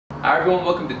Hi everyone,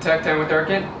 welcome to Techtime with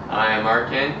Arkan. I am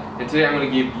Arkan, and today I'm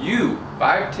going to give you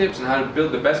 5 tips on how to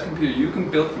build the best computer you can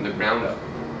build from the ground up.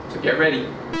 So get ready.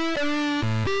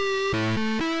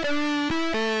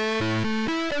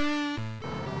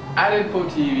 At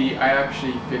Infotv, I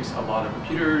actually fix a lot of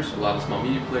computers, a lot of small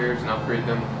media players, and upgrade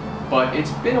them. But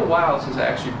it's been a while since I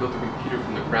actually built a computer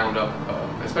from the ground up,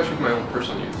 especially for my own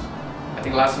personal use. I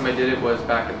think last time I did it was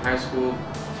back in high school,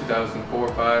 2004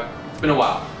 or 5. It's been a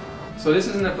while. So this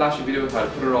isn't a flashy video of how to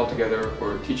put it all together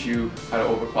or teach you how to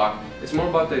overclock. It's more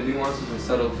about the nuances and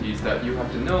subtleties that you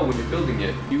have to know when you're building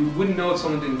it. You wouldn't know if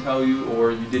someone didn't tell you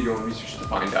or you did your own research to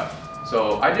find out.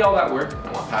 So I did all that work and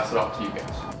I want to pass it off to you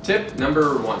guys. Tip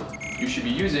number 1. You should be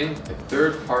using a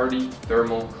third-party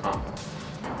thermal compound.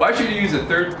 Why should you use a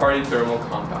third-party thermal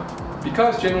compound?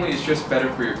 Because generally it's just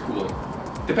better for your cooling.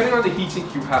 Depending on the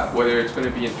heatsink you have, whether it's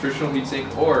going to be a traditional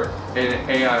heatsink or an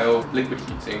AIO liquid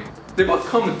heatsink, they both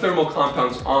come with thermal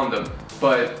compounds on them,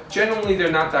 but generally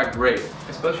they're not that great.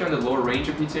 Especially on the lower range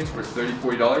of heatsinks where it's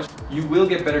 $30–40, you will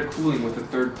get better cooling with a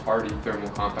third-party thermal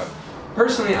compound.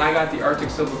 Personally, I got the Arctic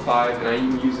Silver 5 and I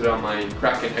even used it on my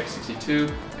Kraken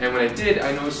X62, and when I did,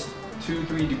 I noticed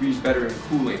 2–3 degrees better in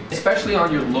cooling. Especially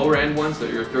on your lower end ones,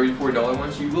 your $30–40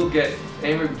 ones, you will get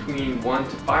anywhere between 1 to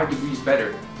 5 degrees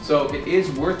better. So it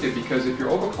is worth it because if you're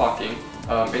overclocking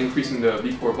and increasing the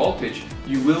V4 voltage,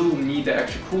 you will need the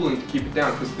extra cooling to keep it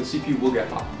down because the CPU will get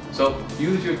hot. So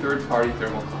use your third-party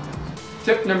thermal compounds.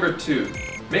 Tip number 2,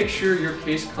 make sure your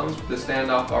case comes with the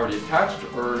standoff already attached,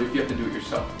 or if you have to do it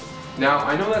yourself. Now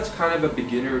I know that's kind of a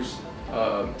beginner's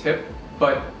tip,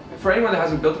 but for anyone that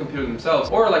hasn't built a computer themselves,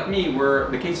 or like me where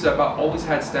the cases I've always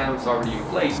had standoffs already in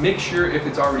place, make sure if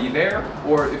it's already there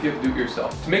or if you have to do it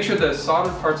yourself. To make sure the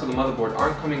soldered parts of the motherboard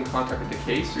aren't coming in contact with the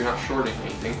case so you're not shorting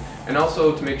anything, and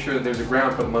also to make sure that there's a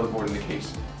ground for the motherboard in the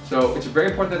case. So it's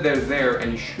very important that they're there,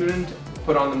 and you shouldn't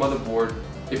put on the motherboard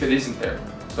if it isn't there.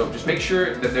 So just make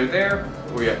sure that they're there,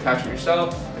 or you attach them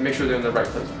yourself, and make sure they're in the right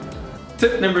place.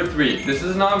 Tip number 3, this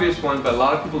is an obvious one, but a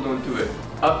lot of people don't do it.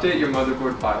 Update your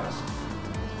motherboard BIOS.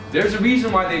 There's a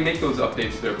reason why they make those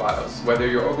updates to their BIOS. Whether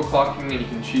you're overclocking and you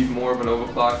can achieve more of an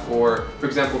overclock, or for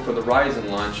example for the Ryzen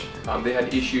launch, they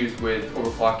had issues with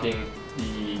overclocking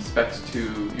the specs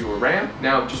to your RAM.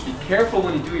 Now just be careful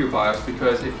when you do your BIOS,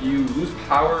 because if you lose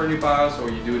power in your BIOS or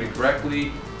you do it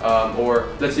incorrectly, or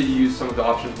let's say you use some of the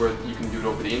options where you can do it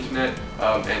over the internet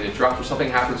and it drops or something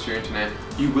happens to your internet,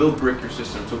 you will brick your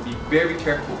system. So be very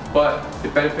careful. But the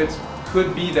benefits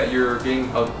could be that you're getting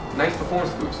a nice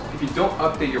performance boost. If you don't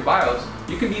update your BIOS,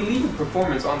 you could be leaving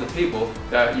performance on the table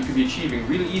that you could be achieving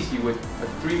really easy with a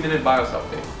 3-minute BIOS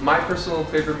update. My personal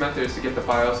favorite method is to get the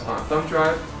BIOS on a thumb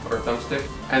drive or a thumbstick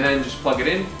and then just plug it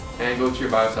in and go to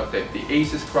your BIOS update. The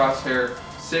Asus CROSSHAIR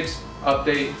 6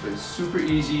 update was super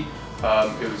easy.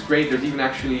 It was great. There's even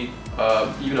actually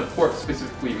even a port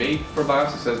specifically made for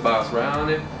BIOS. It says BIOS right on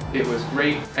it. It was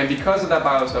great, and because of that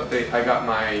BIOS update, I got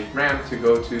my RAM to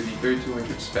go to the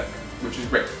 3200 spec, which is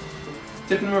great.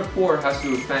 Tip number 4 has to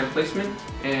do with fan placement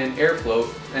and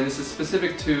airflow, and this is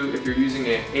specific to if you're using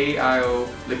an AIO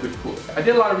liquid cooler. I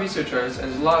did a lot of research on this, and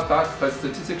there's a lot of thought, but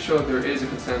statistics show there is a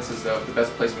consensus of the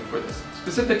best placement for this.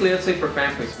 Specifically, let's say for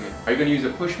fan placement, are you going to use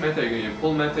a push method, are you going to use a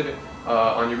pull method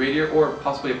on your radiator, or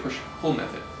possibly a push-pull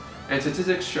method? And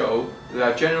statistics show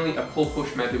that generally a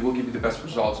pull-push method will give you the best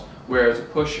results, whereas a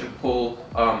push and pull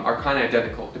are kind of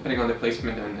identical, depending on the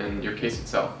placement and your case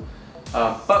itself.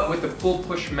 But with the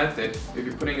pull-push method, if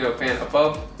you're putting a fan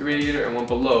above the radiator and one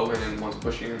below, and then one's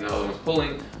pushing and the other one's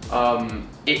pulling,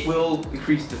 it will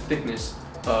increase the thickness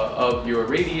of your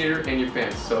radiator and your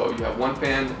fans. So you have one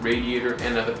fan, radiator,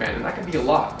 and another fan, and that can be a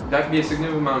lot. That can be a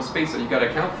significant amount of space that you got to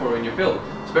account for in your build.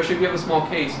 Especially if you have a small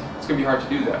case, it's going to be hard to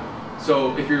do that.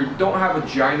 So if you don't have a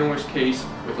ginormous case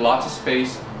with lots of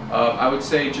space, I would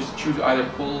say just choose either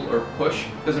pull or push.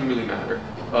 It doesn't really matter.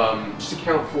 Just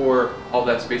account for all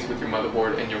that space with your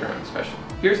motherboard and your RAM especially.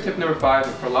 Here's tip number 5,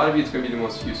 and for a lot of you it's going to be the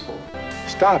most useful.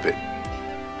 Stop it.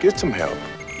 Get some help.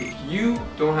 If you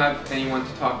don't have anyone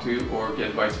to talk to or get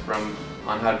advice from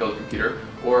on how to build a computer,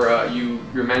 or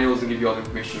your manual doesn't give you all the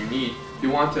information you need,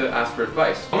 you want to ask for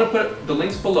advice. I'm going to put the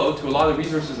links below to a lot of the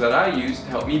resources that I use to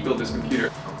help me build this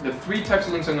computer. The 3 types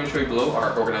of links I'm going to show you below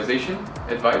are organization,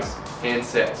 advice, and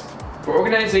sales. For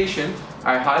organization,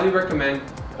 I highly recommend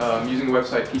using the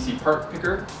website PC Part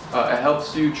Picker. It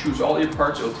helps you choose all your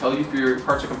parts. It'll tell you if your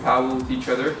parts are compatible with each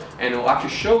other, and it'll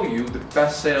actually show you the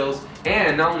best sales,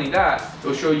 and not only that,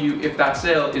 it'll show you if that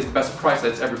sale is the best price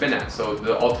that's ever been at, so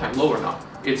the all-time low or not.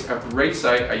 It's a great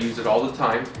site. I use it all the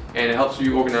time, and it helps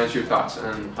you organize your thoughts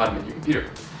on how to make your computer.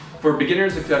 For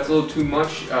beginners, if that's a little too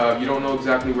much, you don't know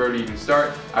exactly where to even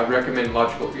start, I recommend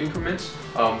Logical Increments.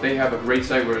 They have a great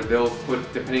site where they'll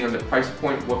put, depending on the price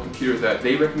point, what computer that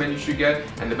they recommend you should get,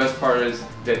 and the best part is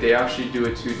that they actually do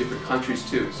it to different countries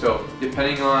too. So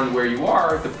depending on where you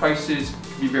are, the prices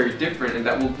can be very different, and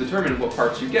that will determine what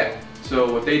parts you get.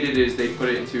 So what they did is they put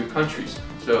it into countries.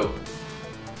 So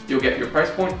you'll get your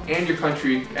price point and your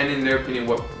country, and in their opinion,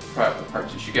 what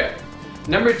parts you should get.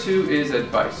 Number 2 is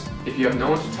advice. If you have no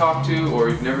one to talk to, or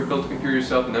you've never built a computer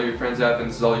yourself and none of your friends have, and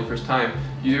this is all your first time,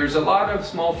 there's a lot of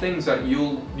small things that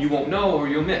you won't know or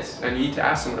you'll miss, and you need to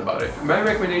ask someone about it. My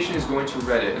recommendation is going to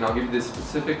Reddit, and I'll give you the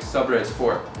specific subreddits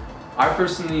for it. I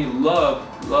personally love,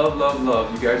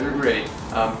 you guys are great,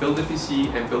 Build a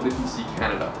PC and Build a PC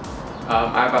Canada.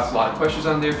 I've asked a lot of questions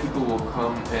on there. People will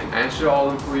come and answer all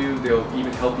of them for you. They'll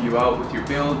even help you out with your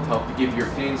build, help you give your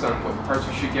opinions on what parts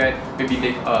you should get, maybe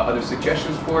make other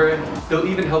suggestions for it. They'll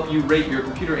even help you rate your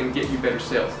computer and get you better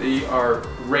sales. They are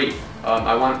great.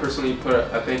 I want to personally put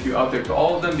a thank you out there to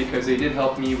all of them because they did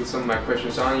help me with some of my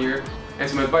questions on here and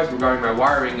some advice regarding my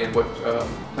wiring and what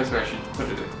placement I should put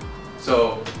it in.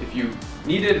 So if you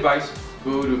need advice,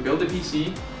 go to Build a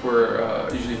PC for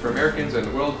usually for Americans and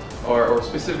the world, or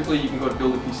specifically you can go to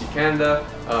Build a PC Canada.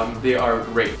 They are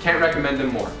great. Can't recommend them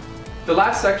more. The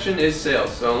last section is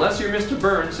sales. So unless you're Mr.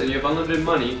 Burns and you have unlimited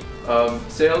money,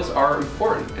 sales are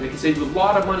important, and it can save you a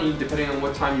lot of money depending on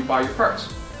what time you buy your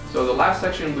parts. So the last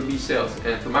section would be sales,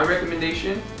 and for my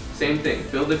recommendation, same thing.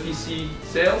 Build a PC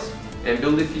Sales and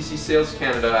Build a PC Sales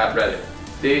Canada at Reddit.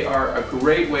 They are a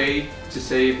great way to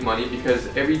save money because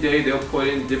every day they'll put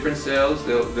in different sales.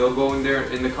 They'll go in there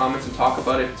in the comments and talk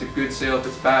about if it's a good sale, if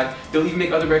it's bad. They'll even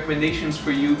make other recommendations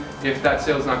for you if that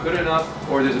sale is not good enough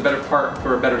or there's a better part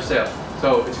for a better sale.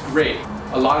 So it's great.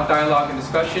 A lot of dialogue and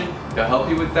discussion. They'll help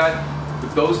you with that.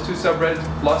 With those 2 subreddits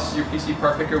plus your PC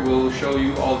part picker will show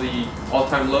you all the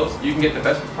all-time lows. You can get the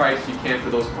best price you can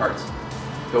for those parts.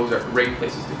 Those are great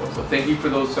places to go. So thank you for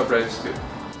those subreddits too.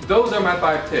 Those are my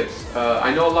 5 tips.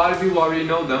 I know a lot of you already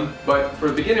know them, but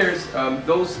for beginners,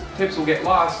 those tips will get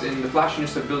lost in the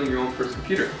flashiness of building your own first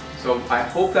computer. So I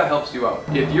hope that helps you out.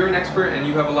 If you're an expert and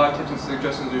you have a lot of tips and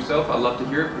suggestions yourself, I'd love to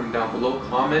hear it. Put them down below,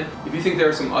 comment. If you think there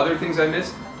are some other things I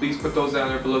missed, please put those down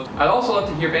there below. I'd also love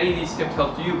to hear if any of these tips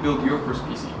helped you build your first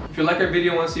PC. If you like our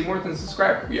video and want to see more, then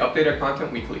subscribe. We update our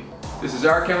content weekly. This is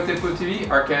Arkan with Infotv.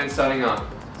 Arkan signing off.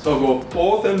 So go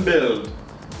forth and build.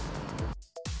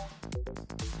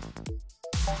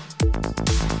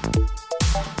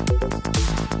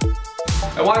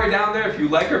 And while you're down there, if you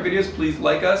like our videos, please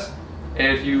like us.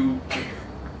 And if you...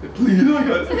 please like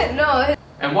us. No.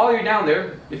 And while you're down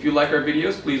there, if you like our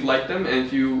videos, please like them. And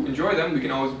if you enjoy them, we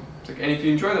can always... And if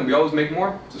you enjoy them, we always make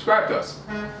more. Subscribe to us.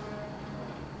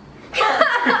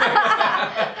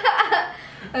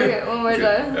 Okay, one more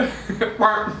time.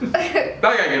 That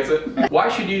guy gets it. Why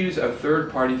should you use a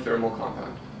third-party thermal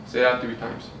compound? Say that 3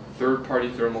 times. Third-party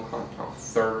thermal compound.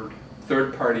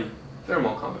 Third-party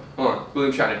thermal compound. Hold on.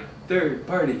 William Shatner.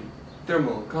 Third-party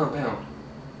thermal compound.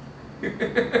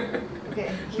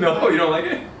 Okay. No, you don't like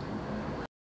it?